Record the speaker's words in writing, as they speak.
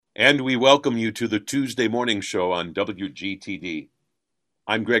And we welcome you to the Tuesday morning show on WGTD.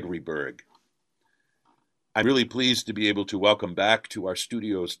 I'm Gregory Berg. I'm really pleased to be able to welcome back to our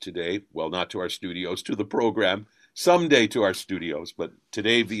studios today, well, not to our studios, to the program, someday to our studios, but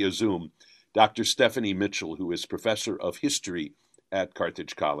today via Zoom, Dr. Stephanie Mitchell, who is professor of history at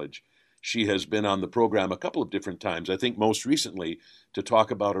Carthage College. She has been on the program a couple of different times, I think most recently to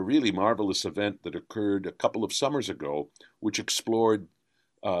talk about a really marvelous event that occurred a couple of summers ago, which explored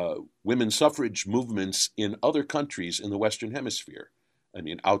women's suffrage movements in other countries in the Western Hemisphere. I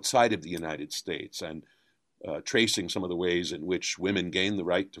mean, outside of the United States, and tracing some of the ways in which women gained the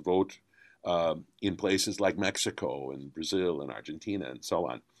right to vote in places like Mexico and Brazil and Argentina and so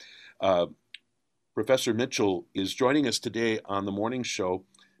on. Uh, Professor Mitchell is joining us today on the morning show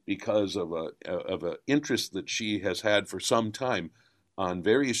because of an interest that she has had for some time on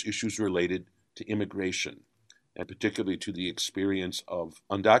various issues related to immigration, and particularly to the experience of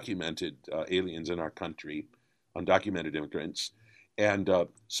undocumented aliens in our country, undocumented immigrants. And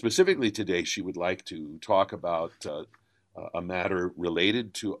specifically today, she would like to talk about a matter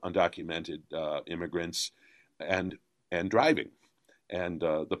related to undocumented immigrants and driving, and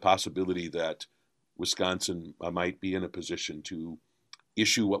the possibility that Wisconsin might be in a position to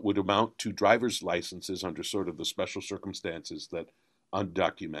issue what would amount to driver's licenses under sort of the special circumstances that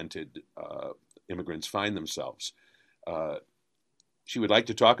undocumented immigrants find themselves. Uh, she would like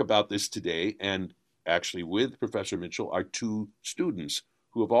to talk about this today, and actually, with Professor Mitchell, are two students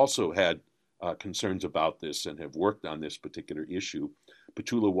who have also had concerns about this and have worked on this particular issue.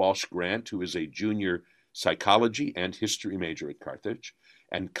 Petula Walsh Grant, who is a junior psychology and history major at Carthage,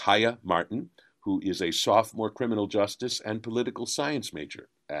 and Kaya Martin, who is a sophomore criminal justice and political science major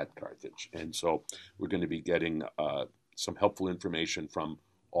at Carthage. And so we're going to be getting some helpful information from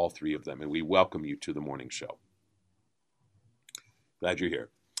all three of them. And we welcome you to the morning show. Glad you're here.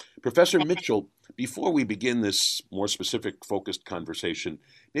 Professor Mitchell, before we begin this more specific focused conversation,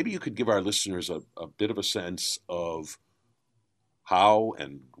 maybe you could give our listeners a bit of a sense of how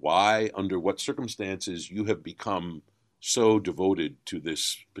and why, under what circumstances, you have become so devoted to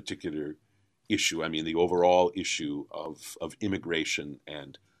this particular issue. I mean, the overall issue of immigration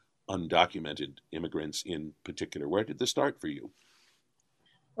and undocumented immigrants in particular. Where did this start for you?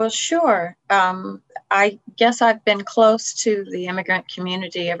 Well, sure. I guess I've been close to the immigrant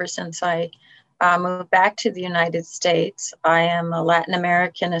community ever since I moved back to the United States. I am a Latin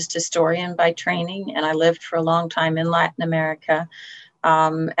Americanist historian by training, and I lived for a long time in Latin America.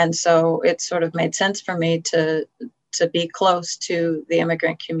 And so it sort of made sense for me to be close to the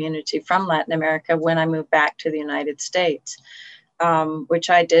immigrant community from Latin America when I moved back to the United States, which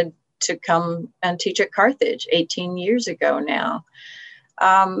I did to come and teach at Carthage 18 years ago now.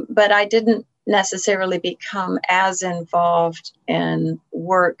 But I didn't necessarily become as involved in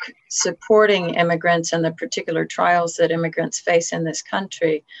work supporting immigrants and the particular trials that immigrants face in this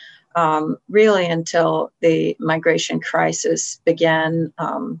country, really until the migration crisis began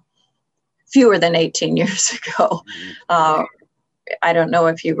fewer than 18 years ago. I don't know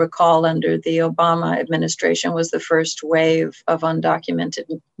if you recall, under the Obama administration was the first wave of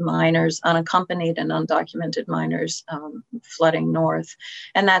undocumented minors, unaccompanied and undocumented minors flooding north.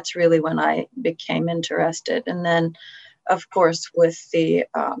 And that's really when I became interested. And then, of course, with the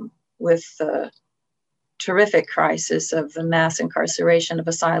terrific crisis of the mass incarceration of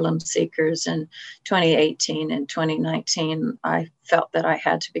asylum seekers in 2018 and 2019, I felt that I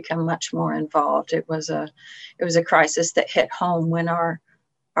had to become much more involved. It was a crisis that hit home when our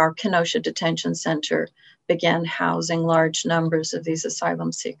Kenosha Detention Center began housing large numbers of these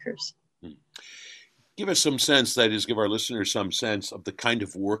asylum seekers. Give us some sense, that is, give our listeners some sense of the kind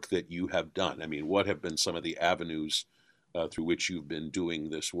of work that you have done. I mean, what have been some of the avenues through which you've been doing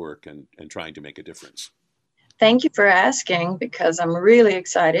this work and trying to make a difference? Thank you for asking, because I'm really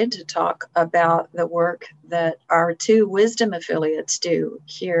excited to talk about the work that our two Wisdom affiliates do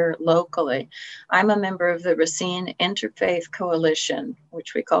here locally. I'm a member of the Racine Interfaith Coalition,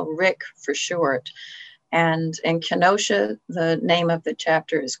 which we call RIC for short. And in Kenosha, the name of the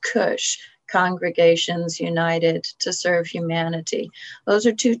chapter is CUSH, Congregations United to Serve Humanity. Those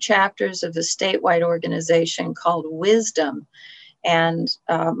are two chapters of a statewide organization called Wisdom. And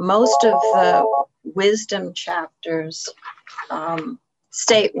most of the Wisdom chapters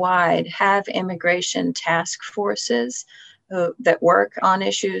statewide have immigration task forces that work on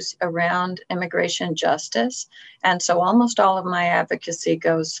issues around immigration justice. And so almost all of my advocacy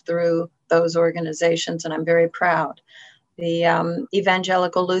goes through those organizations, and I'm very proud. The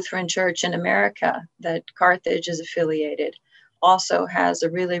Evangelical Lutheran Church in America, that Carthage is affiliated, also has a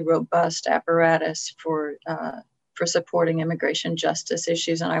really robust apparatus for for supporting immigration justice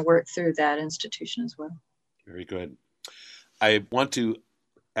issues, and I work through that institution as well. Very good. I want to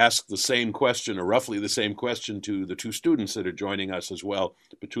ask the same question, or roughly the same question, to the two students that are joining us as well,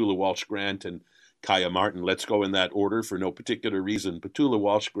 Petula Walsh-Grant and Kaya Martin. Let's go in that order for no particular reason. Petula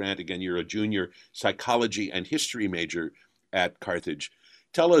Walsh-Grant, again, you're a junior psychology and history major at Carthage.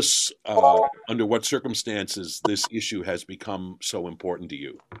 Tell us under what circumstances this issue has become so important to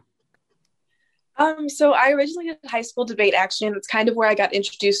you. So I originally did high school debate action. It's kind of where I got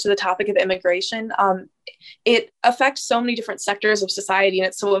introduced to the topic of immigration. It affects so many different sectors of society, and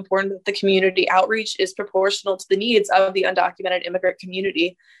it's so important that the community outreach is proportional to the needs of the undocumented immigrant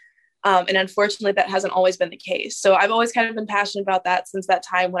community. And unfortunately, that hasn't always been the case. So I've always kind of been passionate about that since that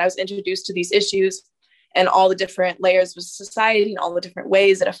time when I was introduced to these issues and all the different layers of society and all the different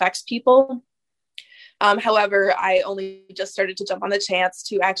ways it affects people. However, I only just started to jump on the chance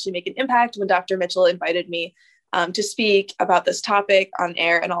to actually make an impact when Dr. Mitchell invited me to speak about this topic on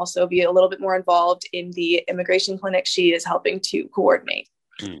air and also be a little bit more involved in the immigration clinic she is helping to coordinate.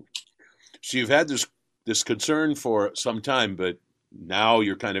 So you've had this concern for some time, but now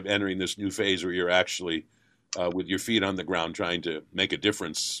you're kind of entering this new phase where you're actually with your feet on the ground trying to make a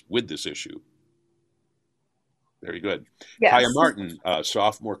difference with this issue. Very good. Yes. Kaya Martin,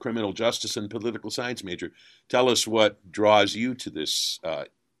 sophomore criminal justice and political science major. Tell us what draws you to this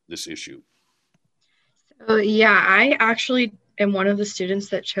issue. I actually am one of the students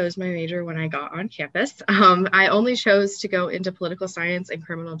that chose my major when I got on campus. I only chose to go into political science and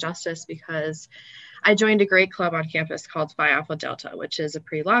criminal justice because I joined a great club on campus called Phi Alpha Delta, which is a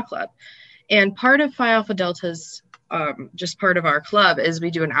pre-law club. And part of Phi Alpha Delta's, just part of our club, is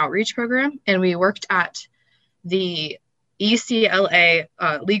we do an outreach program, and we worked at the ECLA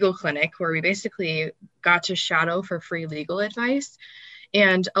legal clinic where we basically got to shadow for free legal advice.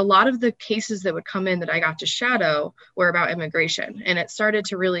 And a lot of the cases that would come in that I got to shadow were about immigration. And it started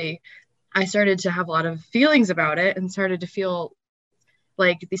to I started to have a lot of feelings about it and started to feel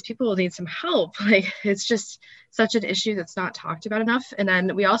like these people need some help. Like, it's just such an issue that's not talked about enough. And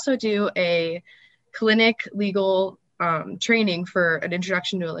then we also do a clinic legal training for an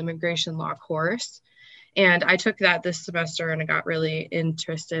introduction to an immigration law course. And I took that this semester and I got really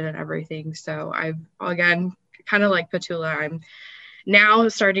interested in everything. So I've, again, kind of like Petula, I'm now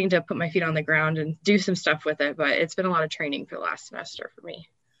starting to put my feet on the ground and do some stuff with it, but it's been a lot of training for the last semester for me.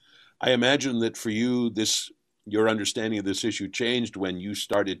 I imagine that for you, your understanding of this issue changed when you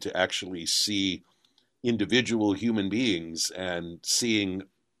started to actually see individual human beings and seeing,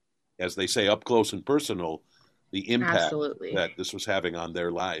 as they say, up close and personal, the impact Absolutely. that this was having on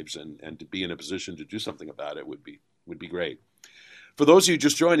their lives, and to be in a position to do something about it would be great. For those of you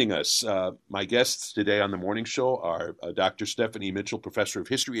just joining us, my guests today on the morning show are Dr. Stephanie Mitchell, professor of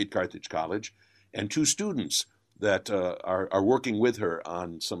history at Carthage College, and two students that are working with her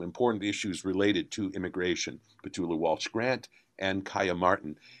on some important issues related to immigration, Petula Walsh-Grant and Kaya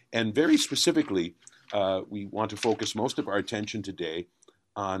Martin. And very specifically, we want to focus most of our attention today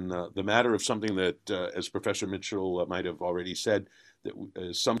on the matter of something that, as Professor Mitchell might have already said, that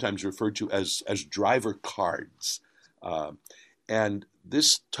is sometimes referred to as driver cards. And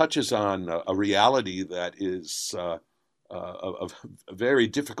this touches on a reality that is a very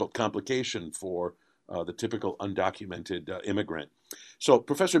difficult complication for the typical undocumented immigrant. So,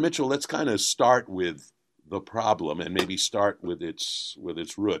 Professor Mitchell, let's kind of start with the problem and maybe start with its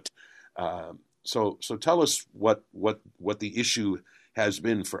root. So tell us what the issue has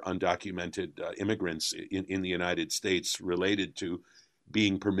been for undocumented immigrants in the United States related to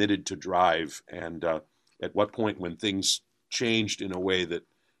being permitted to drive, and at what point when things changed in a way that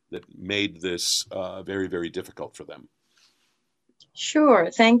made this very, very difficult for them. Sure,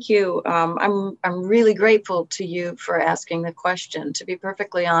 thank you. I'm really grateful to you for asking the question. To be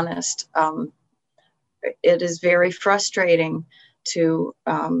perfectly honest, it is very frustrating to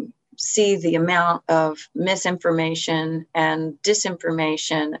see the amount of misinformation and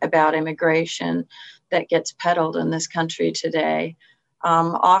disinformation about immigration that gets peddled in this country today,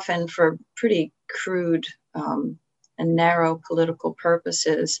 often for pretty crude and narrow political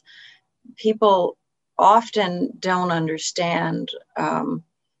purposes. People often don't understand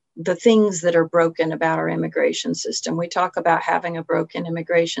the things that are broken about our immigration system. We talk about having a broken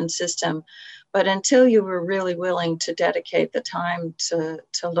immigration system, but until you were really willing to dedicate the time to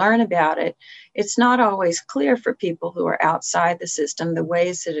learn about it, it's not always clear for people who are outside the system the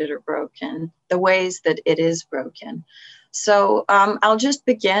ways that it are broken, the ways that it is broken. So I'll just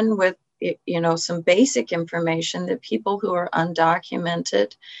begin with some basic information that people who are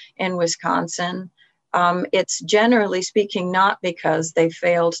undocumented in Wisconsin It's generally speaking not because they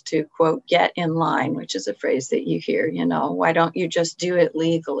failed to, quote, get in line, which is a phrase that you hear, why don't you just do it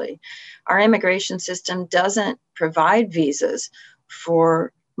legally? Our immigration system doesn't provide visas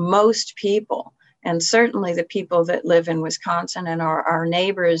for most people. And certainly the people that live in Wisconsin and are our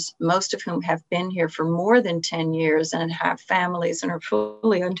neighbors, most of whom have been here for more than 10 years and have families and are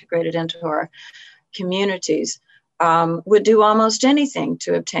fully integrated into our communities, would do almost anything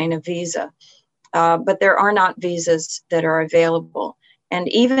to obtain a visa. But there are not visas that are available. And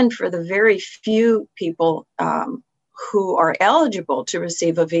even for the very few people who are eligible to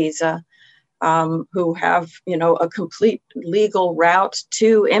receive a visa, who have, a complete legal route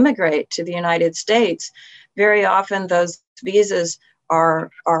to immigrate to the United States, very often those visas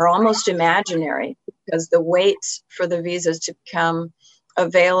are almost imaginary, because the waits for the visas to become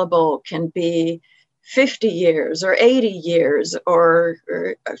available can be 50 years or 80 years or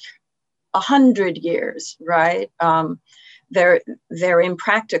 100 years, right? They're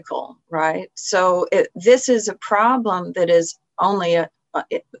impractical, right? So this is a problem that is only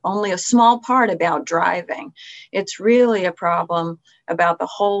a small part about driving. It's really a problem about the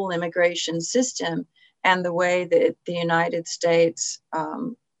whole immigration system and the way that the United States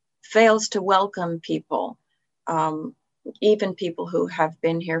fails to welcome people, even people who have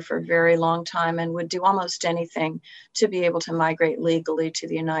been here for a very long time and would do almost anything to be able to migrate legally to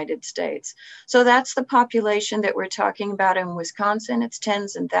the United States. So that's the population that we're talking about in Wisconsin. It's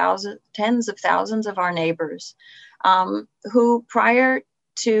tens of thousands of our neighbors who, prior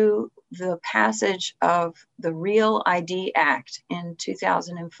to the passage of the Real ID Act in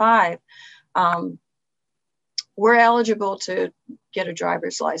 2005, were eligible to get a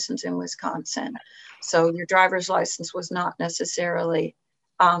driver's license in Wisconsin. So your driver's license was not necessarily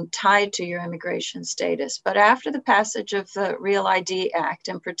tied to your immigration status. But after the passage of the Real ID Act,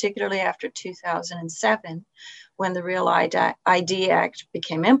 and particularly after 2007, when the Real ID Act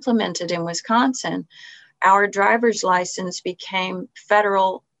became implemented in Wisconsin, our driver's license became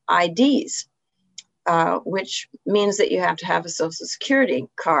federal IDs, which means that you have to have a Social Security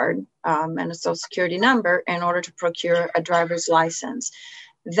card and a Social Security number in order to procure a driver's license.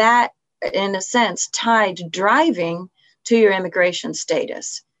 That, in a sense, tied driving to your immigration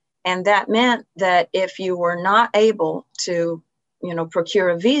status. And that meant that if you were not able to, procure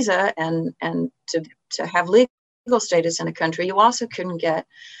a visa and to have legal status in a country, you also couldn't get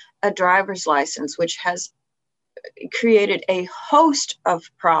a driver's license, which has created a host of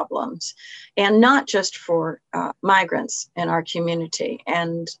problems, and not just for migrants in our community.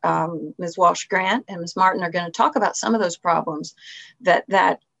 And Ms. Walsh-Grant and Ms. Martin are going to talk about some of those problems that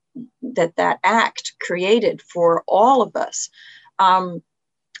act created for all of us.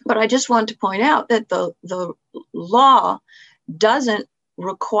 But I just want to point out that the law doesn't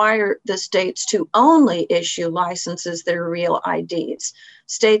require the states to only issue licenses that are real IDs.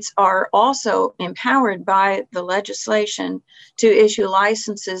 States are also empowered by the legislation to issue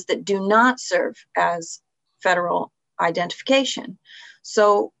licenses that do not serve as federal identification.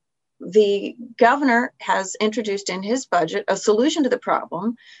 So the governor has introduced in his budget a solution to the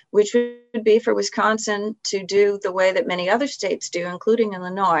problem, which would be for Wisconsin to do the way that many other states do, including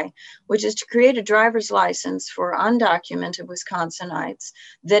Illinois, which is to create a driver's license for undocumented Wisconsinites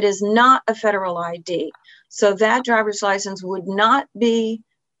that is not a federal ID. So that driver's license would not be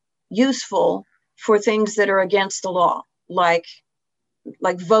useful for things that are against the law, like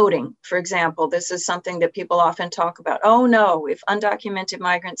voting, for example. This is something that people often talk about. Oh no, if undocumented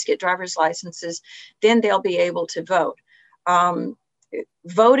migrants get driver's licenses, then they'll be able to vote.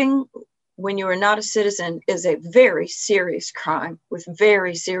 Voting when you are not a citizen is a very serious crime with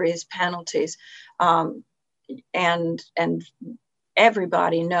very serious penalties. And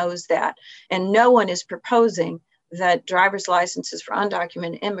everybody knows that. And no one is proposing that driver's licenses for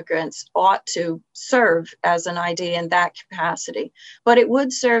undocumented immigrants ought to serve as an ID in that capacity. But it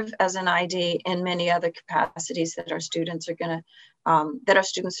would serve as an ID in many other capacities that our students are going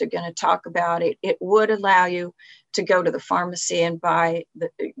to talk about. It would allow you to go to the pharmacy and buy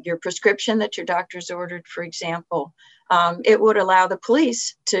your prescription that your doctor's ordered, for example. It would allow the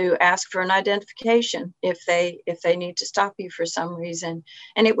police to ask for an identification if they need to stop you for some reason.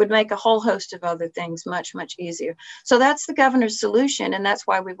 And it would make a whole host of other things much, much easier. So that's the governor's solution. And that's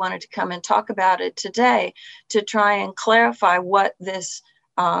why we wanted to come and talk about it today, to try and clarify what this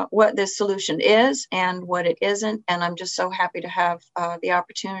solution is and what it isn't. And I'm just so happy to have the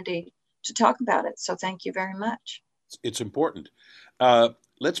opportunity to talk about it. So thank you very much. It's important.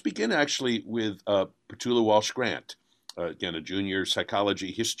 Let's begin actually with Petula Walsh-Grant. Again, a junior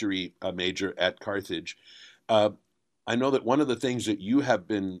psychology history major at Carthage. I know that one of the things that you have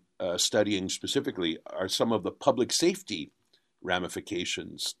been studying specifically are some of the public safety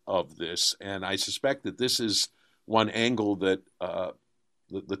ramifications of this. And I suspect that this is one angle that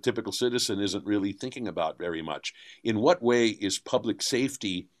the typical citizen isn't really thinking about very much. In what way is public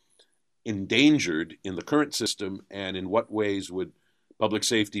safety endangered in the current system, and in what ways would public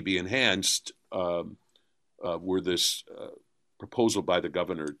safety be enhanced were this proposal by the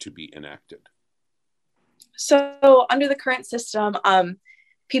governor to be enacted? So under the current system,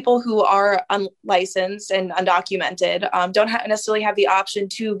 people who are unlicensed and undocumented don't necessarily have the option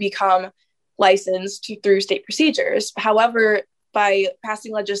to become licensed through state procedures. However, by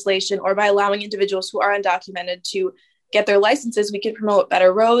passing legislation or by allowing individuals who are undocumented to get their licenses, we can promote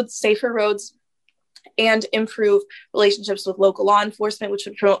better roads, safer roads, and improve relationships with local law enforcement, which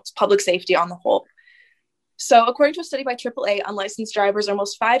would promote public safety on the whole. So according to a study by AAA, unlicensed drivers are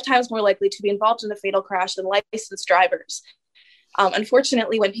almost 5 times more likely to be involved in a fatal crash than licensed drivers.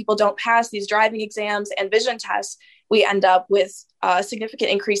 Unfortunately, when people don't pass these driving exams and vision tests, we end up with a significant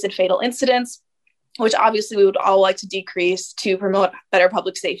increase in fatal incidents, which obviously we would all like to decrease to promote better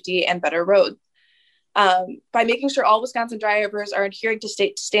public safety and better roads. By making sure all Wisconsin drivers are adhering to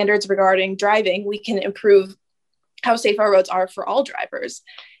state standards regarding driving, we can improve how safe our roads are for all drivers.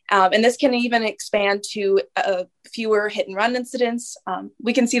 And this can even expand to fewer hit and run incidents.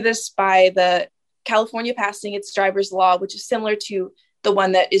 We can see this by the California passing its driver's law, which is similar to the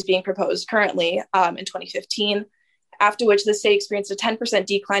one that is being proposed currently in 2015, after which the state experienced a 10%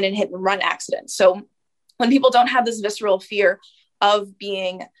 decline in hit and run accidents. So when people don't have this visceral fear of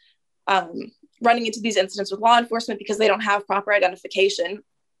being running into these incidents with law enforcement because they don't have proper identification,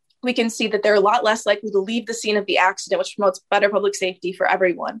 we can see that they're a lot less likely to leave the scene of the accident, which promotes better public safety for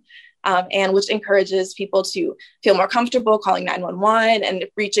everyone, and which encourages people to feel more comfortable calling 911 and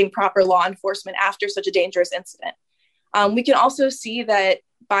reaching proper law enforcement after such a dangerous incident. We can also see that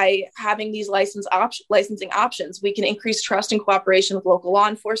by having these licensing options, we can increase trust and cooperation with local law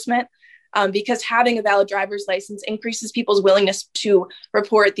enforcement, because having a valid driver's license increases people's willingness to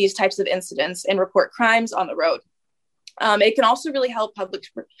report these types of incidents and report crimes on the road. It can also really help public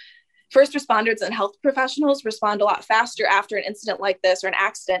first responders and health professionals respond a lot faster after an incident like this or an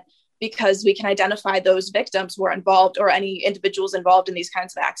accident, because we can identify those victims who are involved or any individuals involved in these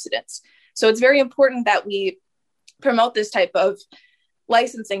kinds of accidents. So it's very important that we promote this type of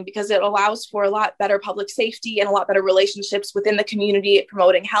licensing because it allows for a lot better public safety and a lot better relationships within the community,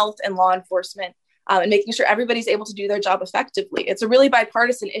 promoting health and law enforcement, and making sure everybody's able to do their job effectively. It's a really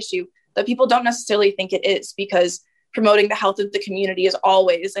bipartisan issue that people don't necessarily think it is, because promoting the health of the community is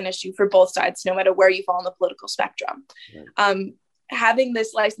always an issue for both sides, no matter where you fall on the political spectrum. Right. Having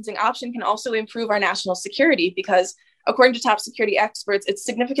this licensing option can also improve our national security because, according to top security experts, it's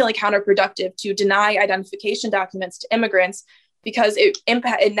significantly counterproductive to deny identification documents to immigrants because it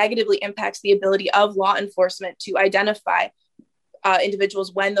negatively impacts the ability of law enforcement to identify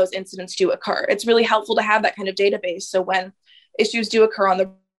individuals when those incidents do occur. It's really helpful to have that kind of database. So when issues do occur on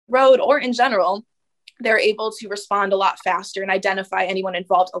the road or in general, they're able to respond a lot faster and identify anyone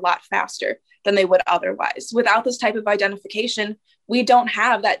involved a lot faster than they would otherwise. Without this type of identification, we don't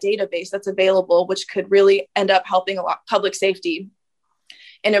have that database that's available, which could really end up helping a lot public safety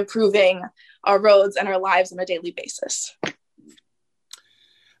and improving our roads and our lives on a daily basis.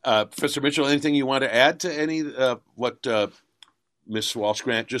 Professor Mitchell, anything you want to add to any what Ms.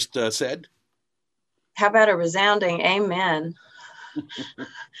 Walsh-Grant just said? How about a resounding amen?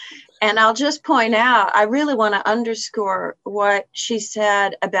 And I'll just point out, I really want to underscore what she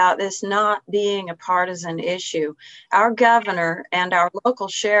said about this not being a partisan issue. Our governor and our local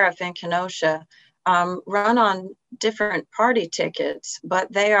sheriff in Kenosha run on different party tickets,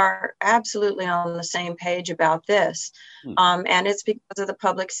 but they are absolutely on the same page about this. And it's because of the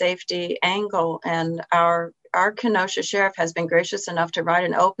public safety angle. And our Kenosha sheriff has been gracious enough to write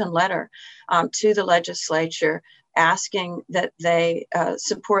an open letter to the legislature asking that they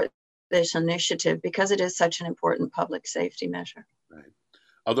support this initiative because it is such an important public safety measure. Right.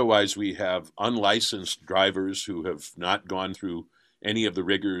 Otherwise, we have unlicensed drivers who have not gone through any of the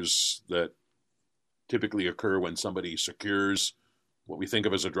rigors that typically occur when somebody secures what we think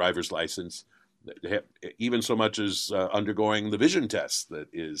of as a driver's license, even so much as undergoing the vision test that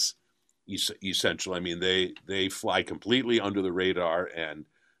is essential. I mean, they fly completely under the radar and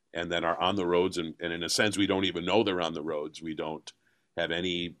then are on the roads. And in a sense, we don't even know they're on the roads. We don't have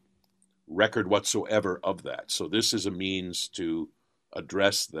any record whatsoever of that. So this is a means to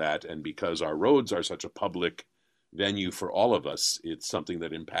address that. And because our roads are such a public venue for all of us, it's something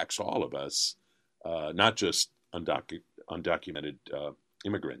that impacts all of us, not just undocumented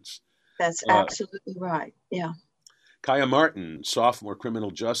immigrants. That's absolutely right. Yeah. Kaya Martin, sophomore criminal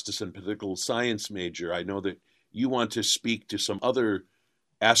justice and political science major. I know that you want to speak to some other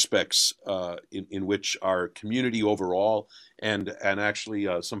aspects in which our community overall and actually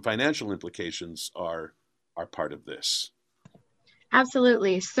some financial implications are part of this.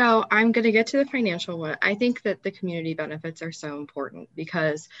 Absolutely. So I'm going to get to the financial one. I think that the community benefits are so important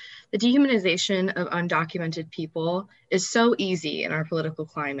because the dehumanization of undocumented people is so easy in our political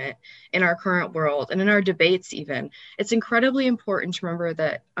climate, in our current world, and in our debates even. It's incredibly important to remember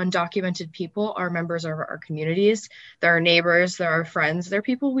that undocumented people are members of our communities. They're our neighbors, they're our friends, they're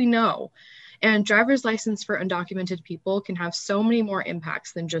people we know. And driver's license for undocumented people can have so many more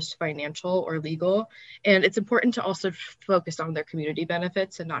impacts than just financial or legal. And it's important to also focus on their community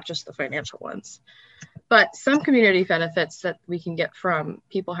benefits and not just the financial ones. But some community benefits that we can get from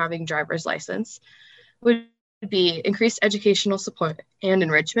people having driver's license would be increased educational support and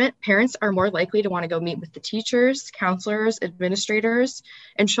enrichment. Parents are more likely to want to go meet with the teachers, counselors, administrators,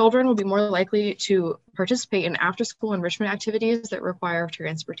 and children will be more likely to participate in after-school enrichment activities that require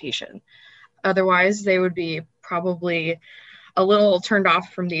transportation. Otherwise, they would be probably a little turned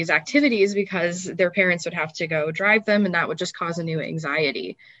off from these activities because their parents would have to go drive them, and that would just cause a new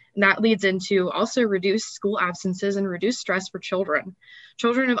anxiety. And that leads into also reduced school absences and reduced stress for children.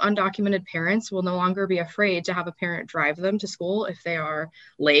 Children of undocumented parents will no longer be afraid to have a parent drive them to school if they are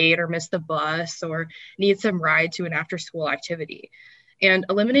late or miss the bus or need some ride to an after-school activity. And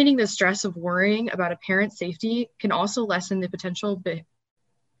eliminating the stress of worrying about a parent's safety can also lessen the potential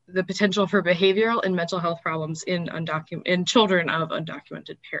for behavioral and mental health problems in children of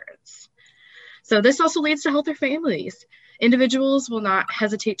undocumented parents. So this also leads to healthier families. Individuals will not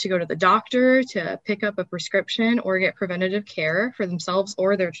hesitate to go to the doctor to pick up a prescription or get preventative care for themselves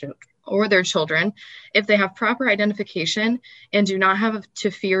or their children if they have proper identification and do not have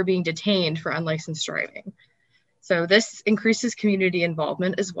to fear being detained for unlicensed driving. So this increases community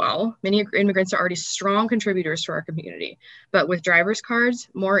involvement as well. Many immigrants are already strong contributors to our community, but with driver's cards,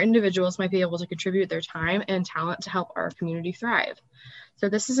 more individuals might be able to contribute their time and talent to help our community thrive. So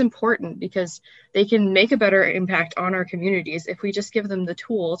this is important because they can make a better impact on our communities if we just give them the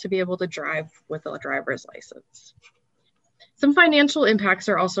tool to be able to drive with a driver's license. Some financial impacts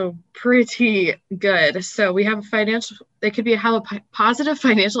are also pretty good. So we have have a positive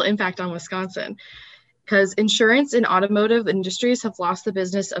financial impact on Wisconsin, because insurance and automotive industries have lost the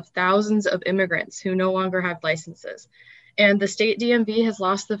business of thousands of immigrants who no longer have licenses. And the state DMV has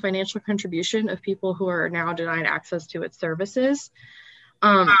lost the financial contribution of people who are now denied access to its services.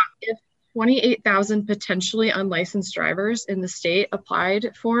 If 28,000 potentially unlicensed drivers in the state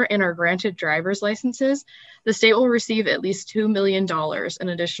applied for and are granted driver's licenses, the state will receive at least $2 million in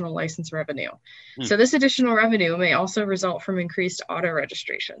additional license revenue. So this additional revenue may also result from increased auto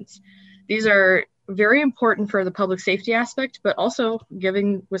registrations. These are very important for the public safety aspect, but also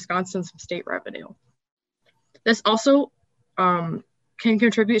giving Wisconsin some state revenue. This also can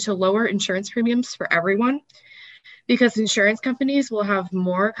contribute to lower insurance premiums for everyone because insurance companies will have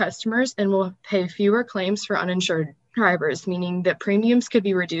more customers and will pay fewer claims for uninsured drivers, meaning that premiums could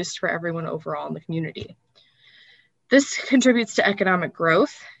be reduced for everyone overall in the community. This contributes to economic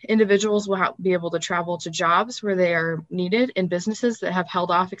growth. Individuals will be able to travel to jobs where they are needed, and businesses that have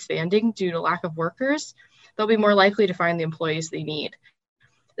held off expanding due to lack of workers, they'll be more likely to find the employees they need.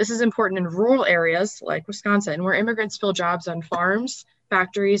 This is important in rural areas like Wisconsin, where immigrants fill jobs on farms,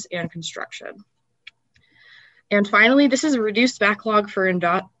 factories, and construction. And finally, this is a reduced backlog for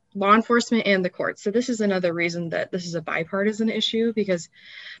law enforcement and the courts. So this is another reason that this is a bipartisan issue, because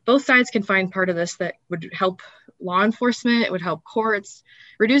both sides can find part of this that would help law enforcement, it would help courts.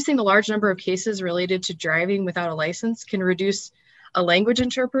 Reducing the large number of cases related to driving without a license can reduce a language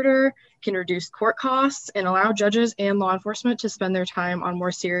interpreter, can reduce court costs, and allow judges and law enforcement to spend their time on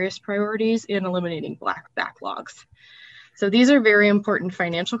more serious priorities in eliminating backlogs. So these are very important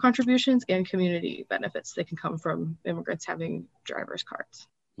financial contributions and community benefits that can come from immigrants having driver's cards.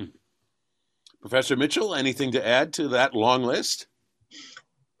 Professor Mitchell, anything to add to that long list?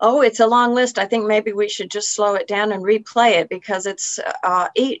 Oh, it's a long list. I think maybe we should just slow it down and replay it because it's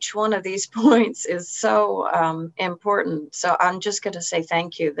each one of these points is so important. So I'm just going to say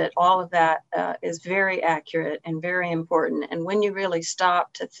thank you that all of that is very accurate and very important. And when you really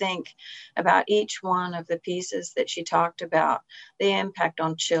stop to think about each one of the pieces that she talked about, the impact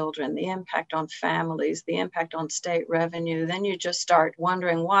on children, the impact on families, the impact on state revenue, then you just start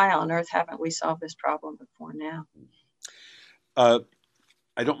wondering why on earth haven't we solved this problem before now?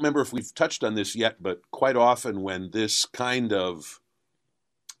 I don't remember if we've touched on this yet, but quite often when this kind of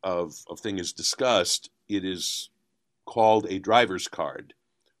thing is discussed, it is called a driver's card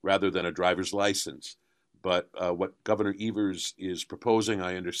rather than a driver's license. but what Governor Evers is proposing,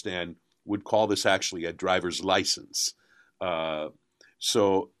 I understand, would call this actually a driver's license.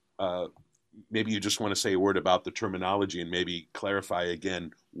 So maybe you just want to say a word about the terminology and maybe clarify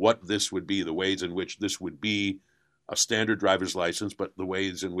again what this would be, the ways in which this would be a standard driver's license, but the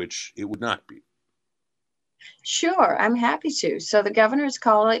ways in which it would not be. Sure, I'm happy to. So the governor is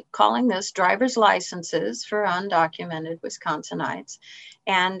calling this driver's licenses for undocumented Wisconsinites,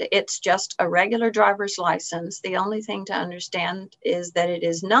 and it's just a regular driver's license. The only thing to understand is that it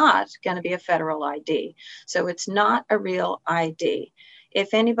is not going to be a federal ID. So it's not a real ID.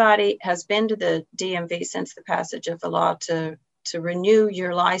 If anybody has been to the DMV since the passage of the law to renew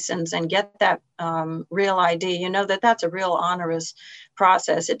your license and get that real ID, you know that that's a real onerous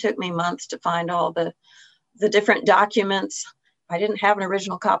process. It took me months to find all the different documents. I didn't have an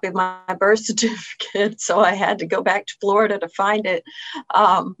original copy of my birth certificate, so I had to go back to Florida to find it.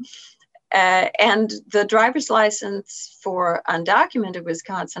 And the driver's license for undocumented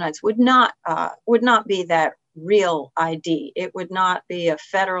Wisconsinites would not be that real ID. It would not be a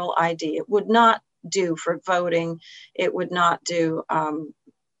federal ID. It would not do for voting. It would not do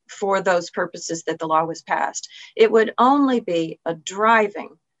for those purposes that the law was passed. It would only be a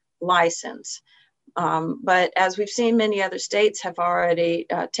driving license. But as we've seen, many other states have already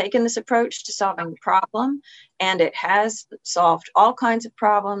taken this approach to solving the problem, and it has solved all kinds of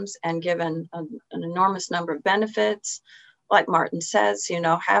problems and given an enormous number of benefits. Like Martin says, you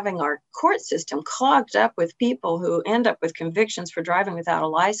know, having our court system clogged up with people who end up with convictions for driving without a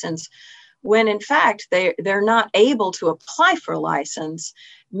license, when in fact they're not able to apply for a license,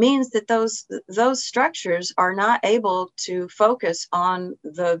 means that those structures are not able to focus on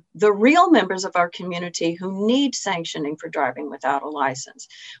the real members of our community who need sanctioning for driving without a license.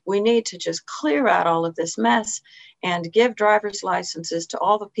 We need to just clear out all of this mess and give driver's licenses to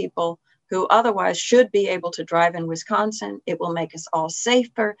all the people who otherwise should be able to drive in Wisconsin. It will make us all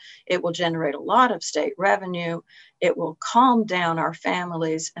safer. It will generate a lot of state revenue. It will calm down our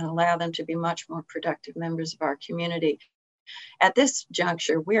families and allow them to be much more productive members of our community. At this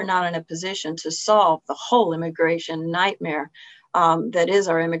juncture, we are not in a position to solve the whole immigration nightmare that is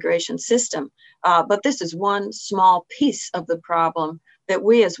our immigration system. But this is one small piece of the problem that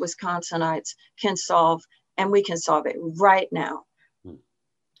we as Wisconsinites can solve, and we can solve it right now.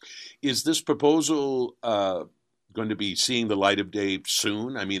 Is this proposal going to be seeing the light of day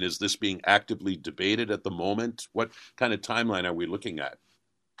soon? I mean, is this being actively debated at the moment? What kind of timeline are we looking at?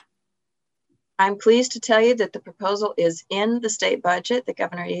 I'm pleased to tell you that the proposal is in the state budget that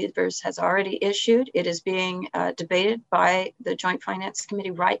Governor Evers has already issued. It is being debated by the Joint Finance Committee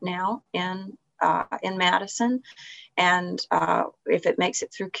right now in Madison. And if it makes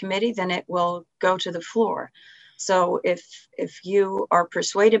it through committee, then it will go to the floor. So if you are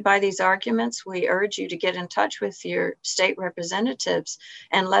persuaded by these arguments, we urge you to get in touch with your state representatives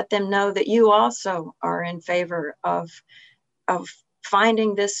and let them know that you also are in favor of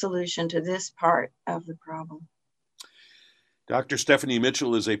finding this solution to this part of the problem. Dr. Stephanie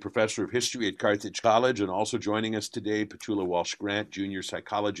Mitchell is a professor of history at Carthage College, and also joining us today, Petula Walsh-Grant, junior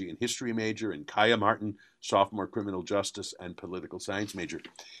psychology and history major, and Kaya Martin, sophomore criminal justice and political science major.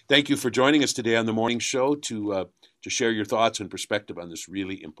 Thank you for joining us today on the morning show to share your thoughts and perspective on this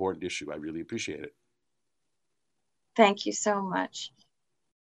really important issue. I really appreciate it. Thank you so much.